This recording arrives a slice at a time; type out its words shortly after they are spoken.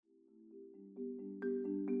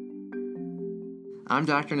I'm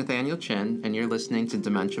Dr. Nathaniel Chin, and you're listening to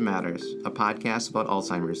Dementia Matters, a podcast about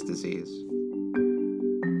Alzheimer's disease.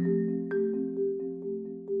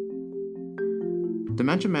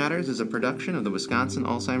 Dementia Matters is a production of the Wisconsin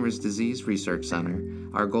Alzheimer's Disease Research Center.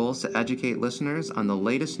 Our goal is to educate listeners on the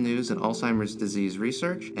latest news in Alzheimer's disease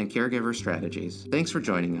research and caregiver strategies. Thanks for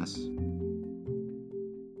joining us.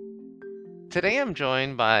 Today I'm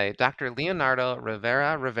joined by Dr. Leonardo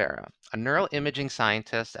Rivera Rivera, a neuroimaging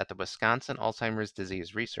scientist at the Wisconsin Alzheimer's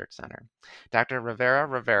Disease Research Center. Dr. Rivera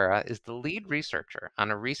Rivera is the lead researcher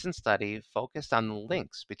on a recent study focused on the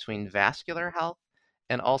links between vascular health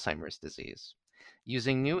and Alzheimer's disease.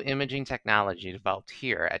 Using new imaging technology developed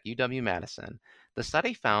here at UW-Madison, the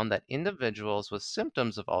study found that individuals with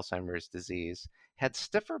symptoms of Alzheimer's disease had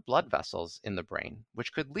stiffer blood vessels in the brain,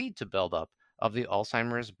 which could lead to buildup of the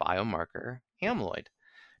Alzheimer's biomarker amyloid.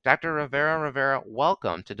 Dr. Rivera Rivera,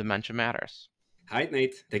 welcome to Dementia Matters. Hi,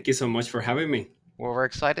 Nate. Thank you so much for having me. Well, we're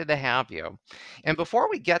excited to have you. And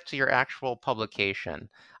before we get to your actual publication,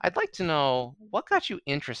 I'd like to know what got you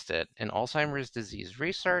interested in Alzheimer's disease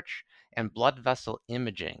research and blood vessel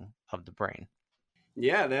imaging of the brain.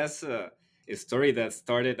 Yeah, that's a story that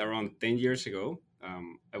started around 10 years ago.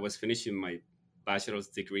 I was finishing my bachelor's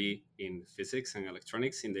degree in physics and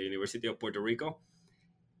electronics in the University of Puerto Rico,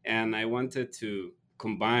 and I wanted to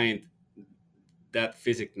combine that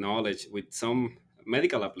physics knowledge with some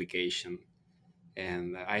medical application.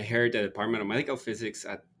 And I heard the Department of Medical Physics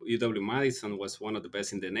at UW-Madison was one of the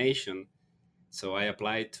best in the nation. So I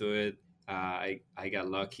applied to it. I got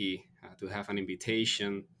lucky to have an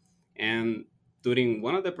invitation. And during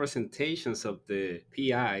one of the presentations of the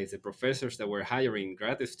PIs, the professors that were hiring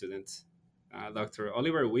graduate students, Dr.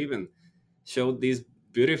 Oliver Weaven showed these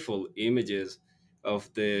beautiful images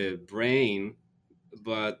of the brain,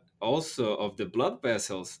 but also of the blood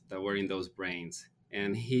vessels that were in those brains.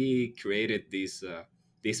 And he created these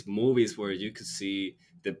movies where you could see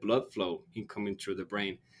the blood flow incoming through the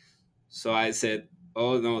brain. So I said,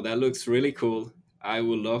 "Oh no, that looks really cool. I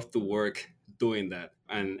would love to work doing that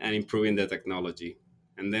and improving the technology."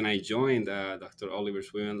 And then I joined Dr.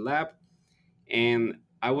 Oliver's Women Lab, and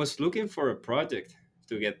I was looking for a project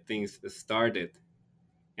to get things started.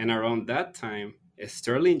 And around that time,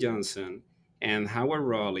 Sterling Johnson and Howard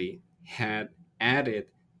Raleigh had added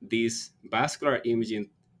this vascular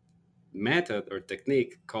imaging method or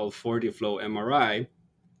technique called 4D flow MRI,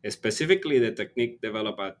 specifically the technique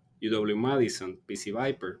developed at UW Madison, PC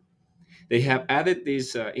Viper. They have added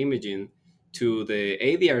this imaging to the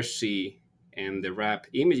ADRC and the RAP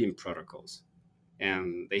imaging protocols.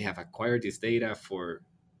 And they have acquired this data for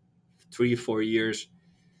 3 or 4 years.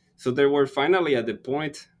 So they were finally at the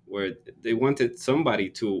point where they wanted somebody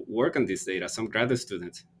to work on this data, some graduate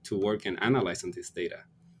students to work and analyze on this data.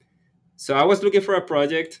 So I was looking for a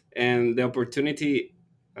project, and the opportunity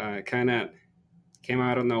kind of came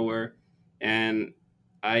out of nowhere. And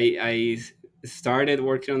I started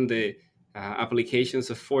working on the applications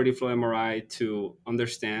of 4D flow MRI to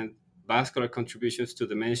understand vascular contributions to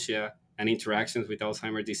dementia and interactions with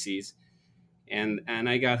Alzheimer's disease. And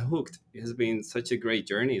I got hooked. It has been such a great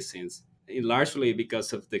journey since, largely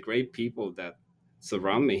because of the great people that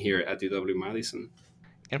surround me here at UW Madison.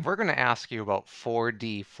 And we're going to ask you about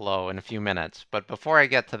 4D flow in a few minutes. But before I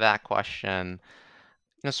get to that question,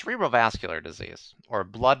 cerebrovascular disease, or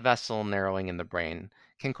blood vessel narrowing in the brain,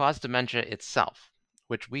 can cause dementia itself,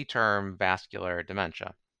 which we term vascular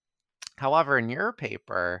dementia. However, in your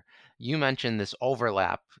paper, you mentioned this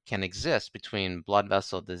overlap can exist between blood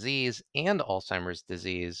vessel disease and Alzheimer's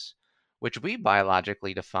disease, which we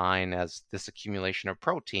biologically define as this accumulation of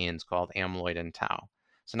proteins called amyloid and tau.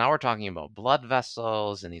 So now we're talking about blood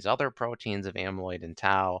vessels and these other proteins of amyloid and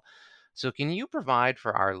tau. So can you provide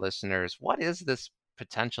for our listeners, what is this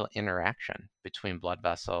potential interaction between blood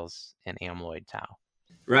vessels and amyloid tau?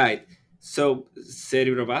 Right. So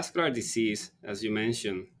cerebrovascular disease, as you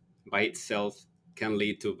mentioned, by itself can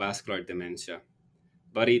lead to vascular dementia,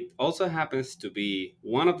 but it also happens to be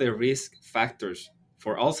one of the risk factors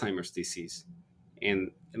for Alzheimer's disease.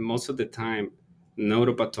 And most of the time,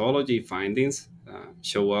 neuropathology findings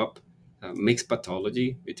show up, mixed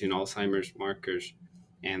pathology between Alzheimer's markers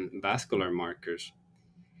and vascular markers.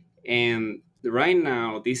 And right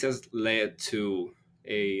now, this has led to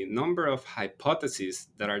a number of hypotheses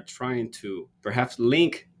that are trying to perhaps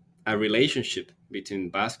link a relationship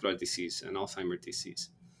between vascular disease and Alzheimer's disease.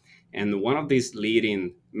 And one of these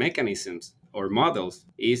leading mechanisms or models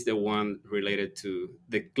is the one related to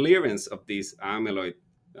the clearance of this amyloid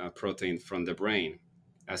protein from the brain.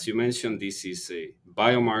 As you mentioned, this is a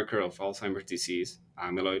biomarker of Alzheimer's disease.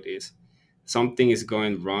 Amyloid is something is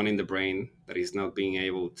going wrong in the brain that is not being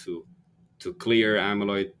able to clear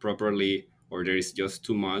amyloid properly, or there is just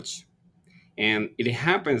too much. And it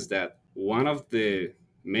happens that one of the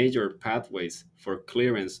major pathways for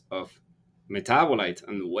clearance of metabolite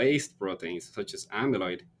and waste proteins, such as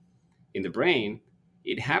amyloid, in the brain,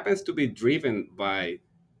 it happens to be driven by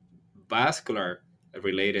vascular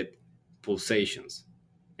related pulsations.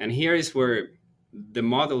 And here is where the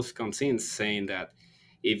models comes in, saying that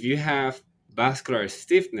if you have vascular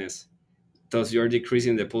stiffness, thus you're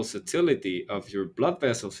decreasing the pulsatility of your blood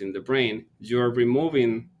vessels in the brain, you're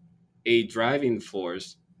removing a driving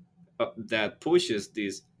force that pushes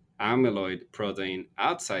this amyloid protein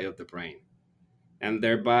outside of the brain, and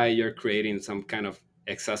thereby you're creating some kind of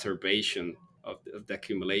exacerbation of the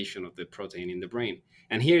accumulation of the protein in the brain.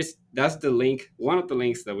 And that's the link, one of the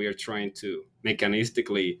links that we are trying to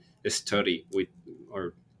mechanistically study with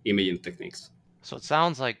our imaging techniques. So it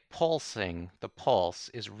sounds like pulsing, the pulse,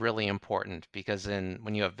 is really important because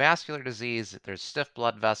when you have vascular disease, there's stiff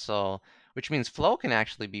blood vessel, which means flow can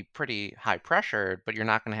actually be pretty high pressured, but you're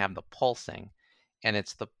not going to have the pulsing. And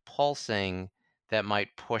it's the pulsing that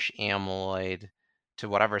might push amyloid to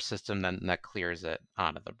whatever system then that clears it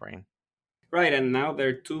out of the brain. Right, and now there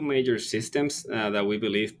are two major systems that we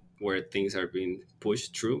believe where things are being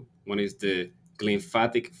pushed through. One is the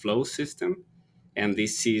glymphatic flow system, and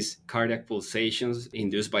this is cardiac pulsations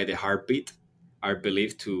induced by the heartbeat are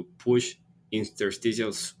believed to push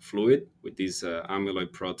interstitial fluid with this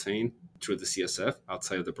amyloid protein through the CSF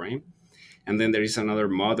outside of the brain. And then there is another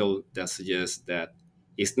model that suggests that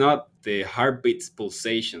it's not the heartbeat's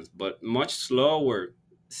pulsations, but much slower,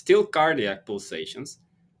 still cardiac pulsations,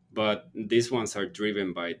 but these ones are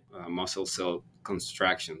driven by muscle cell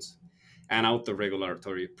contractions and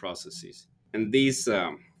autoregulatory processes. And this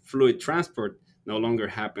fluid transport no longer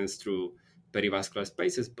happens through perivascular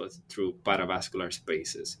spaces, but through paravascular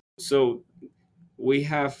spaces. So we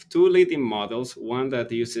have two leading models, one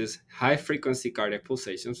that uses high frequency cardiac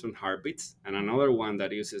pulsations from heartbeats, and another one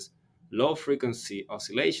that uses low frequency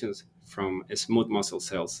oscillations from smooth muscle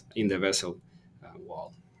cells in the vessel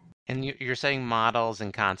wall. And you're saying models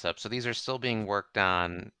and concepts. So these are still being worked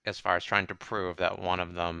on as far as trying to prove that one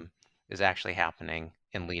of them is actually happening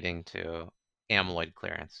and leading to amyloid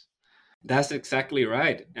clearance. That's exactly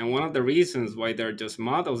right. And one of the reasons why they're just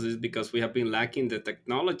models is because we have been lacking the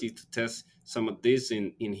technology to test some of this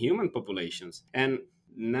in human populations. And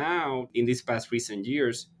now, in these past recent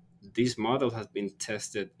years, this model has been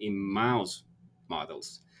tested in mouse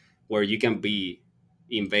models where you can be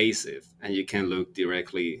invasive and you can look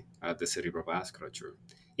directly at the cerebral vasculature.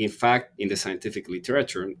 In fact, in the scientific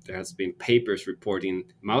literature, there has been papers reporting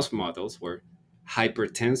mouse models where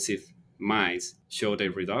hypertensive mice showed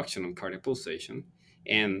a reduction on cardiac pulsation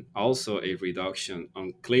and also a reduction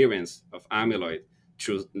on clearance of amyloid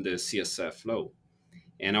through the CSF flow.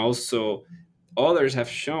 And also, others have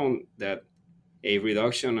shown that a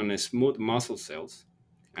reduction on smooth muscle cells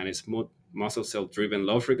and a smooth muscle cell driven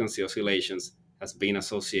low frequency oscillations has been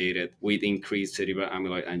associated with increased cerebral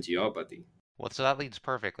amyloid angiopathy. Well, so that leads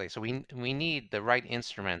perfectly. So we need the right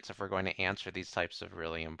instruments if we're going to answer these types of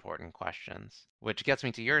really important questions. Which gets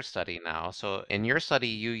me to your study now. So in your study,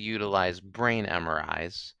 you utilize brain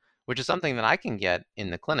MRIs, which is something that I can get in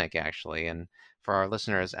the clinic actually. And for our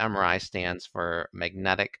listeners, MRI stands for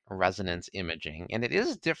magnetic resonance imaging, and it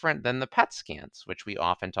is different than the PET scans, which we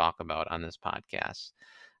often talk about on this podcast.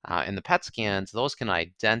 In the PET scans, those can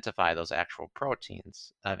identify those actual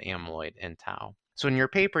proteins of amyloid and tau. So in your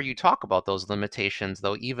paper, you talk about those limitations,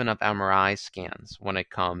 though, even of MRI scans when it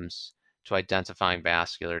comes to identifying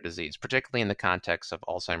vascular disease, particularly in the context of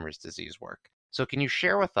Alzheimer's disease work. So can you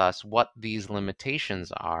share with us what these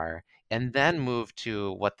limitations are, and then move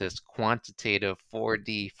to what this quantitative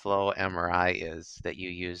 4D flow MRI is that you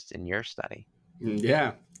used in your study?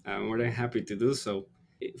 Yeah, I'm more than happy to do so.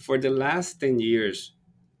 For the last 10 years,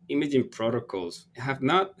 imaging protocols have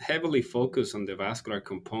not heavily focused on the vascular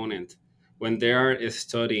component when they are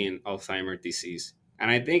studying Alzheimer's disease.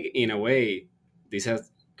 And I think, in a way, this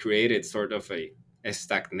has created sort of a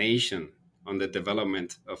stagnation on the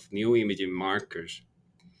development of new imaging markers.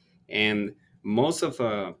 And most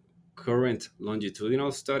of current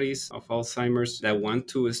longitudinal studies of Alzheimer's that want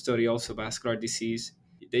to study also vascular disease,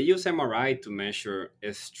 they use MRI to measure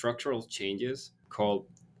structural changes called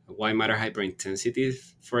white matter hyperintensity,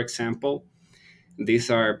 for example. These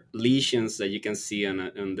are lesions that you can see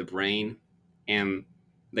on the brain, and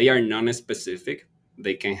they are non-specific.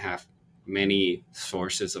 They can have many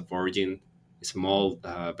sources of origin: small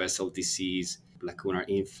vessel disease, lacunar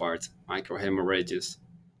infarct, microhemorrhages.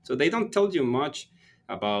 So they don't tell you much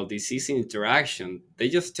about disease interaction. They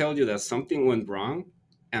just tell you that something went wrong,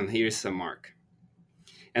 and here's a mark.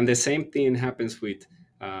 And the same thing happens with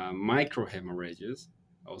microhemorrhages,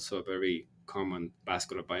 also a very common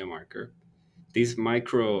vascular biomarker. These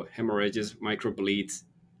microhemorrhages, microbleeds,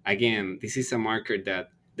 again, this is a marker that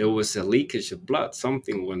there was a leakage of blood,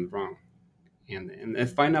 something went wrong. And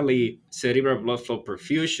finally, cerebral blood flow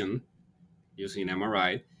perfusion using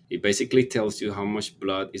MRI, it basically tells you how much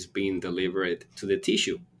blood is being delivered to the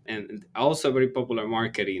tissue. And also a very popular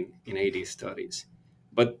marker in AD studies.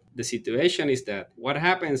 But the situation is that what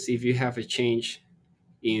happens if you have a change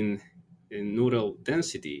in, in neural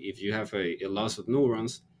density? If you have a loss of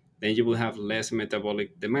neurons, then you will have less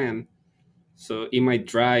metabolic demand. So it might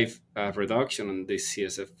drive a reduction in this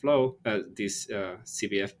CSF flow, this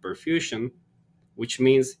CBF perfusion, which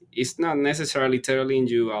means it's not necessarily telling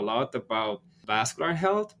you a lot about vascular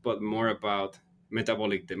health, but more about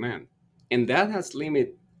metabolic demand. And that has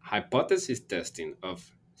limited hypothesis testing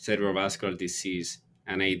of cerebrovascular disease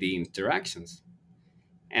and AD interactions.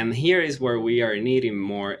 And here is where we are needing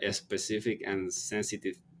more specific and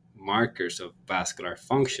sensitive markers of vascular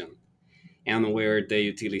function, and where the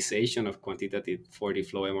utilization of quantitative 4D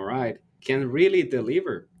flow MRI can really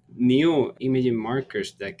deliver new imaging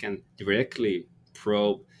markers that can directly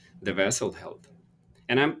probe the vessel health.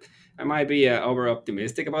 And I might be over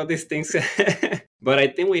optimistic about these things, but I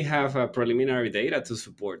think we have preliminary data to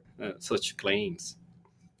support such claims.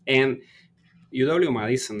 And UW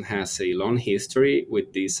Madison has a long history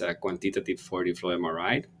with this quantitative 4D flow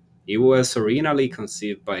MRI. It was originally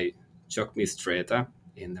conceived by Chuck Mistretta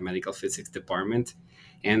in the medical physics department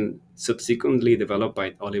and subsequently developed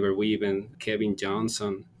by Oliver Weaven, Kevin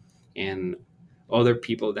Johnson, and other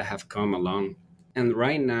people that have come along. And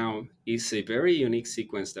right now is a very unique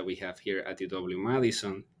sequence that we have here at UW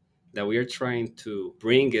Madison that we are trying to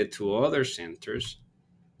bring it to other centers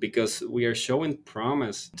because we are showing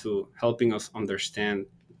promise to helping us understand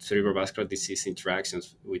cerebrovascular disease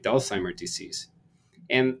interactions with Alzheimer's disease.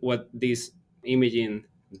 And what this imaging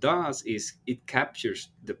does is it captures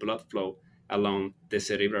the blood flow along the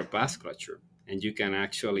cerebral vasculature, and you can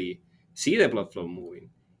actually see the blood flow moving,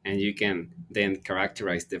 and you can then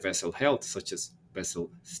characterize the vessel health, such as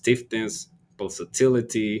vessel stiffness,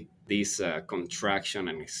 pulsatility, this contraction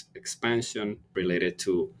and expansion related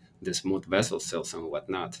to the smooth vessel cells and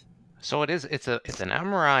whatnot. So it's an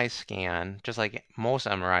MRI scan, just like most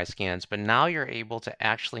MRI scans, but now you're able to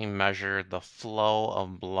actually measure the flow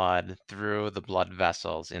of blood through the blood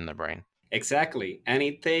vessels in the brain. Exactly. And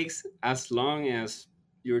it takes as long as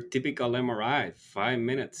your typical MRI, 5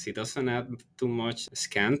 minutes. It doesn't add too much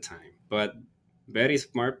scan time. But very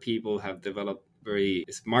smart people have developed very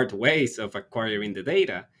smart ways of acquiring the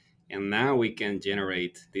data. And now we can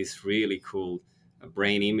generate these really cool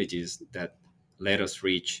brain images that let us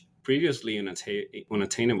reach previously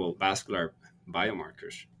unattainable vascular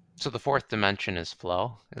biomarkers. So the fourth dimension is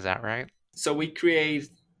flow, is that right? So we create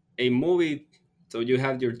a movie. So you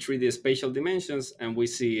have your 3D spatial dimensions, and we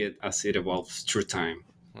see it as it evolves through time.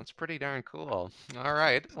 That's pretty darn cool. All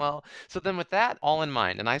right. Well, so then with that all in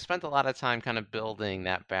mind, and I spent a lot of time kind of building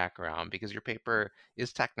that background because your paper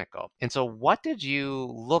is technical. And so what did you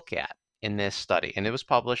look at in this study? And it was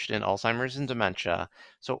published in Alzheimer's and Dementia.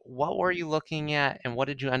 So what were you looking at and what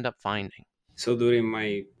did you end up finding? So during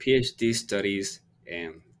my PhD studies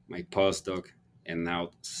and my postdoc and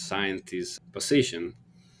now scientist position,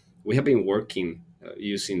 we have been working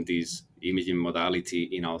using this imaging modality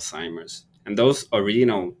in Alzheimer's. And those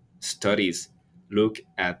original studies look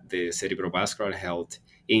at the cerebrovascular health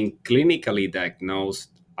in clinically diagnosed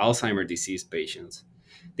Alzheimer's disease patients.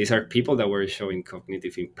 These are people that were showing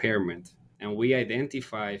cognitive impairment. And we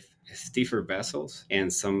identify stiffer vessels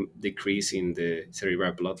and some decrease in the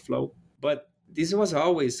cerebral blood flow. But this was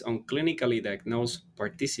always on clinically diagnosed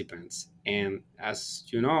participants. And as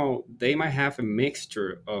you know, they might have a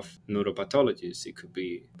mixture of neuropathologies. It could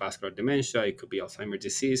be vascular dementia, it could be Alzheimer's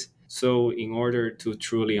disease. So, in order to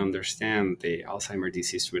truly understand the Alzheimer's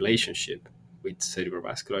disease relationship with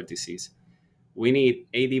cerebrovascular disease, we need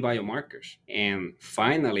AD biomarkers. And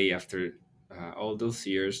finally, after all those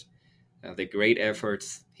years, the great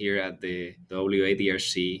efforts here at the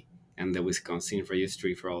WADRC and the Wisconsin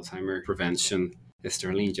Registry for Alzheimer Prevention,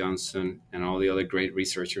 Sterling Johnson, and all the other great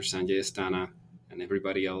researchers, Sanjay Estana, and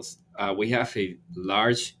everybody else, we have a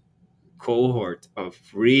large cohort of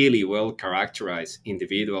really well characterized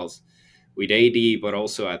individuals with AD, but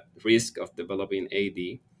also at risk of developing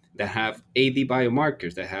AD, that have AD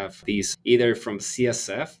biomarkers that have these either from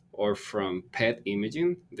CSF or from PET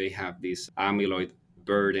imaging. They have this amyloid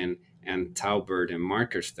burden and tau burden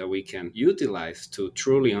markers that we can utilize to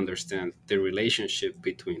truly understand the relationship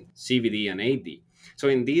between CVD and AD. So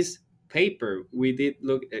in this paper, we did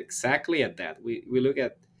look exactly at that. We look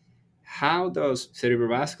at how does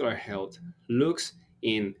cerebrovascular health looks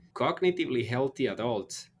in cognitively healthy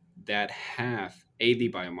adults that have AD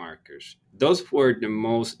biomarkers. Those were the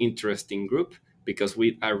most interesting group because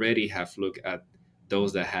we already have looked at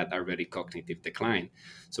those that had already cognitive decline.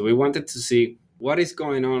 So we wanted to see what is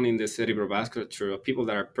going on in the cerebrovasculature of people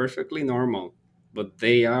that are perfectly normal, but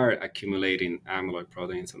they are accumulating amyloid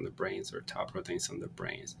proteins on the brains or tau proteins on the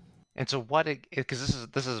brains. And so what because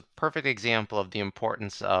this is a perfect example of the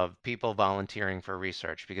importance of people volunteering for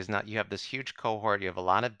research because now you have this huge cohort, you have a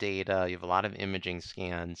lot of data, you have a lot of imaging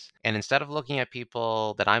scans, and instead of looking at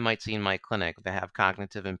people that I might see in my clinic that have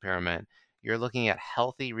cognitive impairment, you're looking at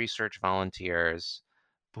healthy research volunteers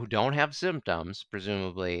who don't have symptoms,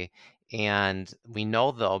 presumably. And we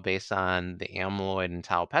know, though, based on the amyloid and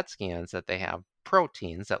tau PET scans, that they have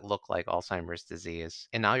proteins that look like Alzheimer's disease.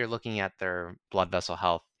 And now you're looking at their blood vessel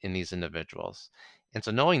health in these individuals. And so,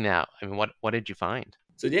 knowing that, I mean, what did you find?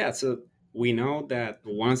 So we know that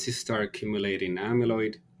once you start accumulating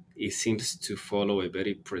amyloid, it seems to follow a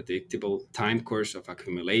very predictable time course of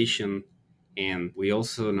accumulation. And we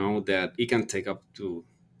also know that it can take up to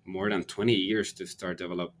more than 20 years to start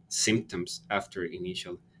develop symptoms after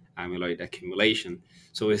initial amyloid accumulation.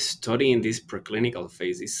 So studying this preclinical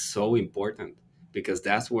phase is so important because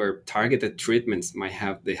that's where targeted treatments might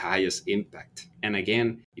have the highest impact. And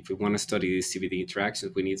again, if we want to study these CBD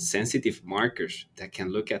interactions, we need sensitive markers that can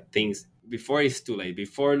look at things before it's too late.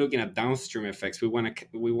 Before looking at downstream effects, we want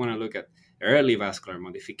to look at early vascular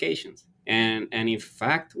modifications. And in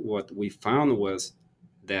fact, what we found was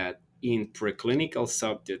that in preclinical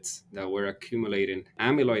subjects that were accumulating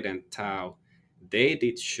amyloid and tau, they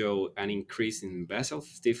did show an increase in vessel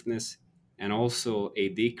stiffness and also a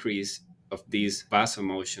decrease of these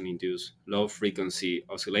vasomotion induced low frequency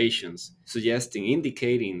oscillations,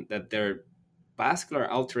 indicating that there are vascular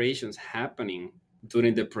alterations happening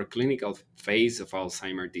during the preclinical phase of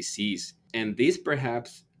Alzheimer's disease. And this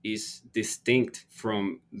perhaps is distinct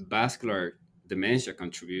from vascular dementia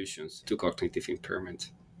contributions to cognitive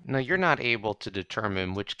impairment. Now, you're not able to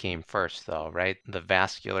determine which came first, though, right? The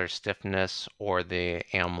vascular stiffness or the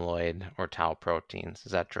amyloid or tau proteins.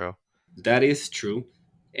 Is that true? That is true.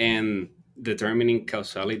 And determining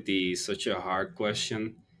causality is such a hard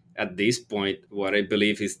question. At this point, what I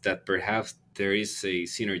believe is that perhaps there is a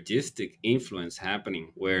synergistic influence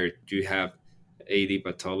happening where you have AD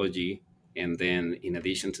pathology, and then in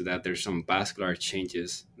addition to that, there's some vascular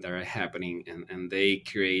changes that are happening, and they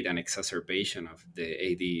create an exacerbation of the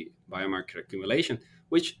AD biomarker accumulation,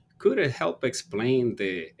 which could help explain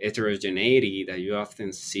the heterogeneity that you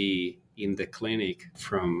often see in the clinic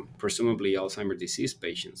from presumably Alzheimer's disease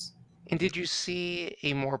patients. And did you see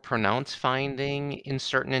a more pronounced finding in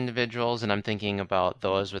certain individuals? And I'm thinking about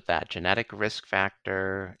those with that genetic risk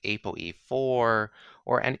factor, ApoE4,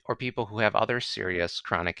 or people who have other serious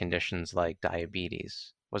chronic conditions like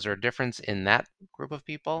diabetes. Was there a difference in that group of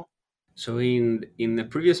people? So in the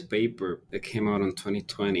previous paper that came out in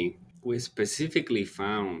 2020, we specifically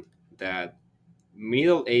found that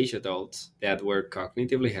middle-aged adults that were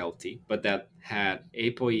cognitively healthy but that had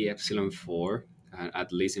ApoE epsilon 4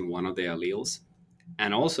 at least in one of the alleles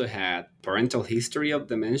and also had parental history of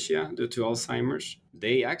dementia due to Alzheimer's,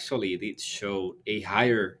 they actually did show a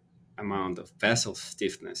higher amount of vessel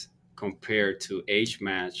stiffness compared to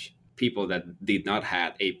age-matched people that did not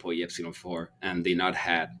have ApoE epsilon 4 and did not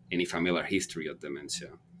have any familiar history of dementia,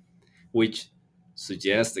 which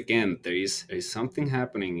suggests again there is something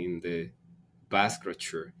happening in the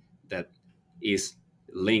vasculature that is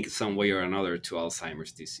linked some way or another to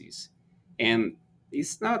Alzheimer's disease. And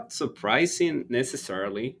it's not surprising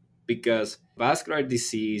necessarily because vascular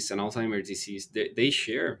disease and Alzheimer's disease, they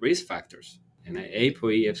share risk factors. And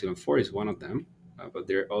ApoE epsilon 4 is one of them, but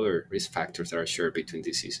there are other risk factors that are shared between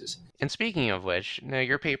diseases. And speaking of which, now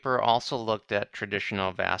your paper also looked at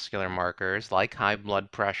traditional vascular markers like high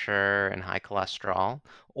blood pressure and high cholesterol,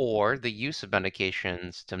 or the use of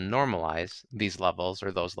medications to normalize these levels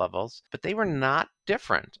or those levels, but they were not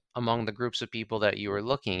different among the groups of people that you were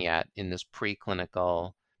looking at in this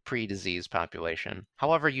preclinical pre-disease population.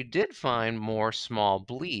 However, you did find more small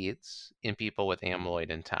bleeds in people with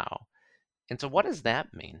amyloid and tau. And so what does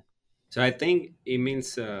that mean? So I think it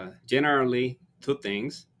means generally two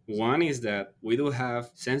things. One is that we do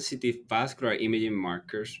have sensitive vascular imaging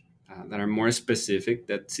markers that are more specific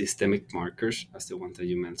than systemic markers, as the one that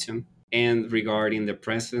you mentioned. And regarding the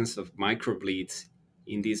presence of microbleeds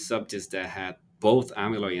in these subjects that had both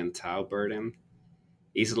amyloid and tau burden,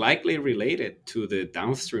 is likely related to the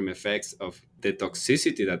downstream effects of the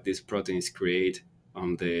toxicity that these proteins create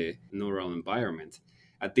on the neural environment.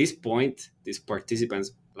 At this point, these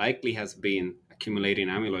participants likely has been accumulating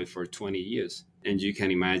amyloid for 20 years. And you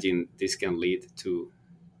can imagine this can lead to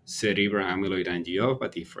cerebral amyloid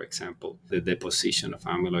angiopathy, for example, the deposition of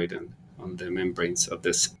amyloid on the membranes of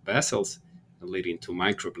the vessels, leading to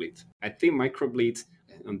microbleed. I think microbleeds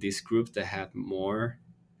on these groups that had more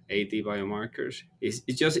AD biomarkers,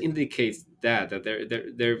 it just indicates that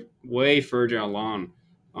they're way further along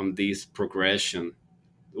on this progression,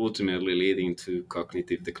 ultimately leading to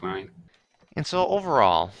cognitive decline. And so,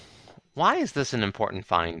 overall, why is this an important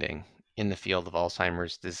finding in the field of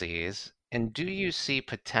Alzheimer's disease? And do you see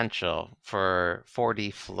potential for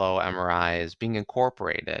 4D flow MRIs being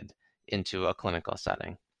incorporated into a clinical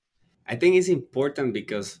setting? I think it's important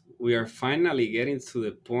because we are finally getting to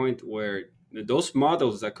the point where those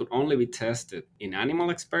models that could only be tested in animal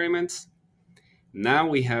experiments, now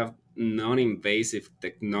we have non-invasive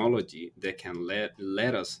technology that can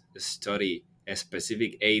let us study a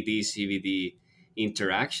specific AD CVD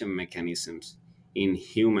interaction mechanisms in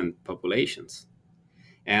human populations.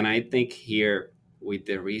 And I think here, with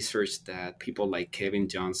the research that people like Kevin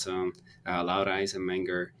Johnson, Laura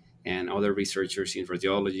Eisenmenger, and other researchers in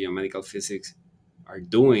radiology and medical physics are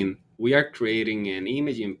doing, we are creating an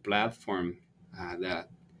imaging platform that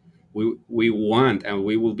we want and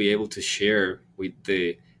we will be able to share with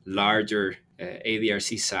the larger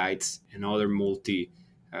ADRC sites and other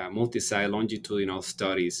multi-site longitudinal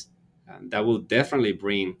studies. That will definitely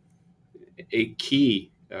bring a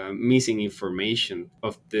key missing information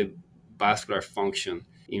of the vascular function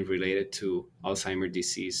in related to Alzheimer's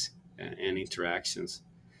disease and interactions.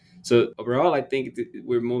 So overall, I think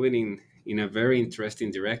we're moving in a very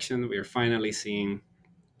interesting direction. We are finally seeing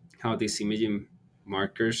how these imaging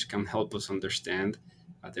markers can help us understand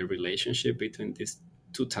the relationship between these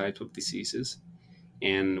two types of diseases.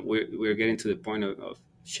 And we're getting to the point of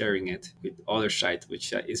sharing it with other sites,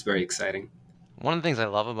 which is very exciting. One of the things I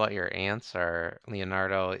love about your answer,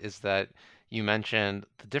 Leonardo, is that you mentioned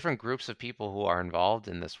the different groups of people who are involved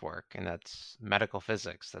in this work, and that's medical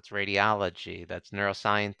physics, that's radiology, that's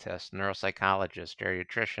neuroscientists, neuropsychologists,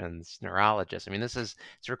 geriatricians, neurologists. I mean, it's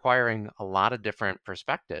requiring a lot of different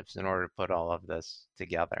perspectives in order to put all of this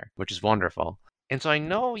together, which is wonderful. And so I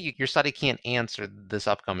know your study can't answer this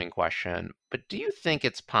upcoming question, but do you think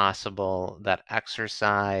it's possible that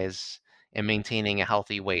exercise and maintaining a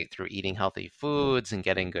healthy weight through eating healthy foods and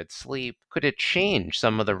getting good sleep, could it change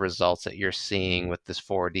some of the results that you're seeing with this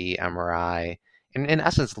 4D MRI and in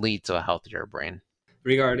essence lead to a healthier brain?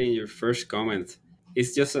 Regarding your first comment,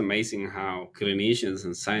 it's just amazing how clinicians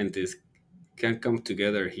and scientists can come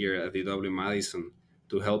together here at the W Madison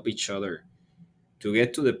to help each other to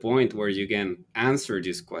get to the point where you can answer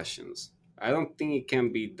these questions. I don't think it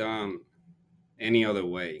can be done any other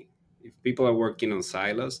way. If people are working on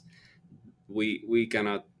silos, we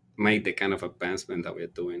cannot make the kind of advancement that we're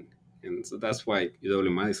doing. And so that's why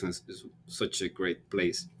UW Madison is such a great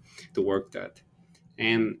place to work at.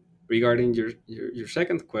 And regarding your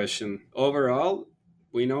second question, overall,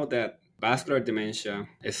 we know that vascular dementia,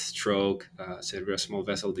 a stroke, cerebral small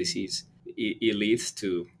vessel disease, it leads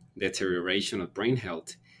to deterioration of brain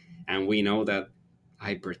health. And we know that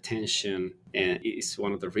hypertension is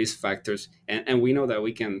one of the risk factors. And we know that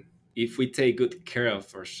we can, if we take good care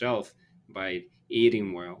of ourselves by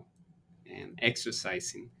eating well and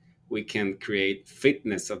exercising, we can create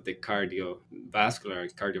fitness of the cardiovascular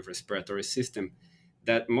and cardiorespiratory system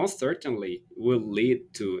that most certainly will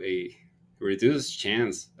lead to a reduced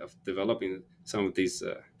chance of developing some of these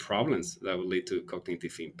problems that will lead to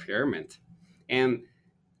cognitive impairment. And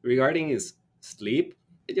regarding his sleep,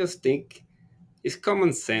 I just think it's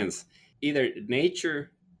common sense. Either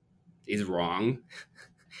nature is wrong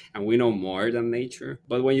and we know more than nature,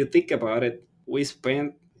 but when you think about it, we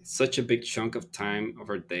spend such a big chunk of time of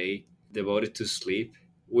our day devoted to sleep.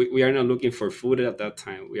 We are not looking for food at that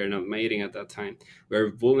time. We are not mating at that time. We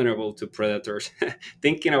are vulnerable to predators.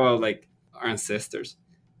 Thinking about like our ancestors.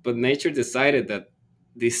 But nature decided that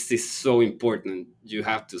this is so important. You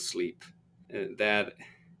have to sleep. That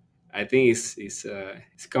I think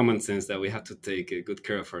it's common sense that we have to take good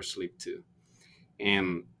care of our sleep too.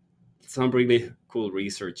 And some really cool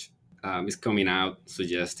research is coming out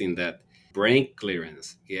suggesting that brain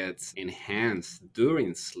clearance gets enhanced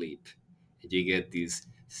during sleep. You get these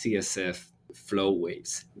CSF flow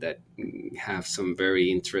waves that have some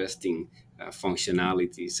very interesting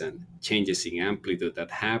functionalities and changes in amplitude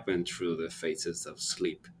that happen through the phases of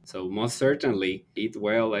sleep. So most certainly, eat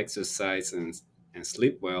well, exercise, and and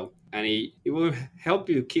sleep well, and it will help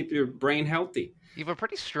you keep your brain healthy. You have a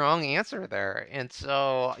pretty strong answer there. And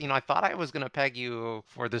so, I thought I was going to peg you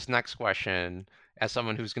for this next question as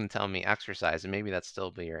someone who's going to tell me exercise, and maybe that'd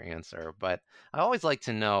still be your answer. But I always like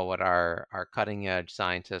to know what our cutting edge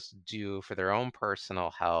scientists do for their own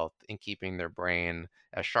personal health in keeping their brain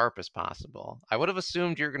as sharp as possible. I would have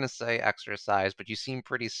assumed you're going to say exercise, but you seem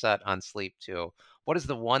pretty set on sleep too. What is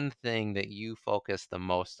the one thing that you focus the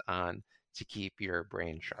most on to keep your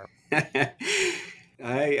brain sharp?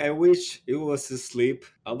 I wish it was sleep,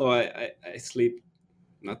 although I sleep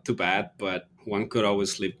not too bad, but one could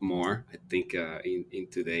always sleep more. I think in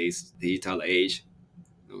today's digital age,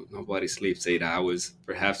 nobody sleeps 8 hours.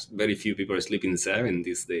 Perhaps very few people are sleeping 7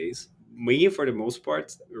 these days. Me, for the most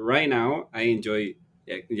part, right now, I enjoy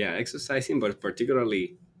yeah exercising, but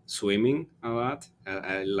particularly swimming a lot.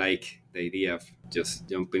 I like the idea of just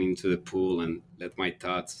jumping into the pool and let my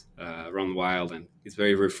thoughts run wild, and it's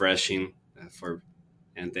very refreshing for.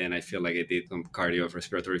 And then I feel like I did some cardio of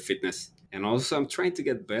respiratory fitness, and also I'm trying to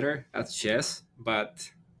get better at chess,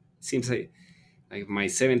 but it seems like my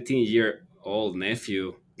 17-year-old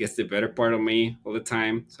nephew gets the better part of me all the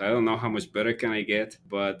time. So I don't know how much better can I get,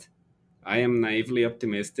 but I am naively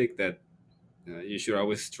optimistic that you should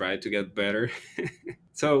always try to get better.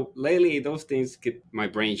 So lately, those things keep my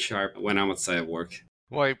brain sharp when I'm outside of work.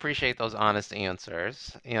 Well, I appreciate those honest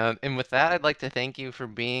answers. And with that, I'd like to thank you for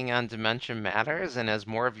being on Dementia Matters. And as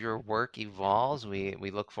more of your work evolves, we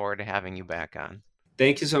look forward to having you back on.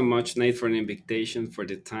 Thank you so much, Nate, for the invitation, for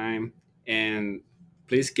the time, and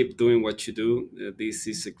please keep doing what you do. This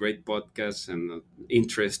is a great podcast and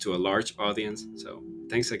interest to a large audience. So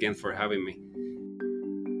thanks again for having me.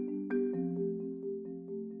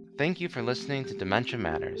 Thank you for listening to Dementia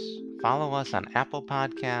Matters. Follow us on Apple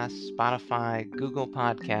Podcasts, Spotify, Google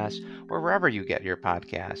Podcasts, or wherever you get your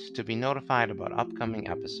podcasts to be notified about upcoming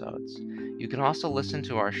episodes. You can also listen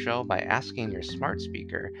to our show by asking your smart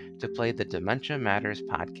speaker to play the Dementia Matters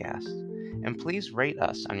podcast. And please rate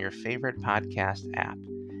us on your favorite podcast app.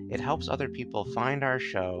 It helps other people find our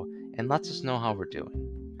show and lets us know how we're doing.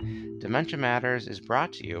 Dementia Matters is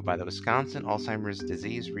brought to you by the Wisconsin Alzheimer's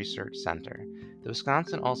Disease Research Center. The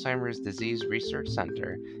Wisconsin Alzheimer's Disease Research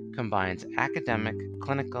Center combines academic,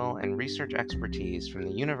 clinical, and research expertise from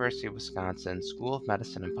the University of Wisconsin School of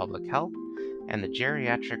Medicine and Public Health and the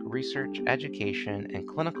Geriatric Research, Education, and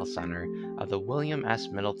Clinical Center of the William S.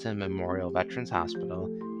 Middleton Memorial Veterans Hospital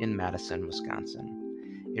in Madison, Wisconsin.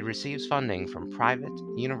 It receives funding from private,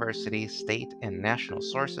 university, state, and national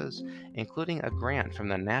sources, including a grant from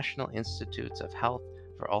the National Institutes of Health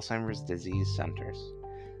for Alzheimer's Disease Centers.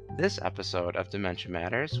 This episode of Dementia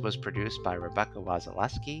Matters was produced by Rebecca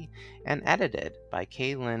Wazaleski and edited by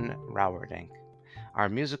Kaylin Rauerdink. Our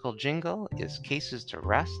musical jingle is Cases to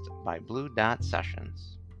Rest by Blue Dot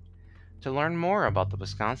Sessions. To learn more about the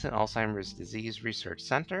Wisconsin Alzheimer's Disease Research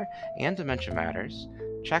Center and Dementia Matters,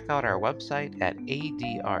 check out our website at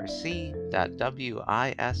adrc.wisc.edu.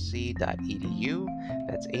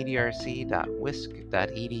 That's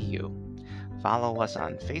adrc.wisc.edu. Follow us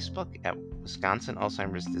on Facebook at Wisconsin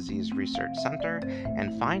Alzheimer's Disease Research Center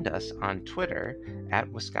and find us on Twitter at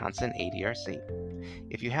Wisconsin ADRC.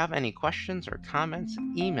 If you have any questions or comments,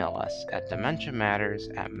 email us at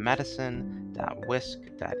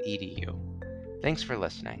dementiamatters@medicine.wisc.edu. Thanks for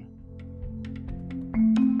listening.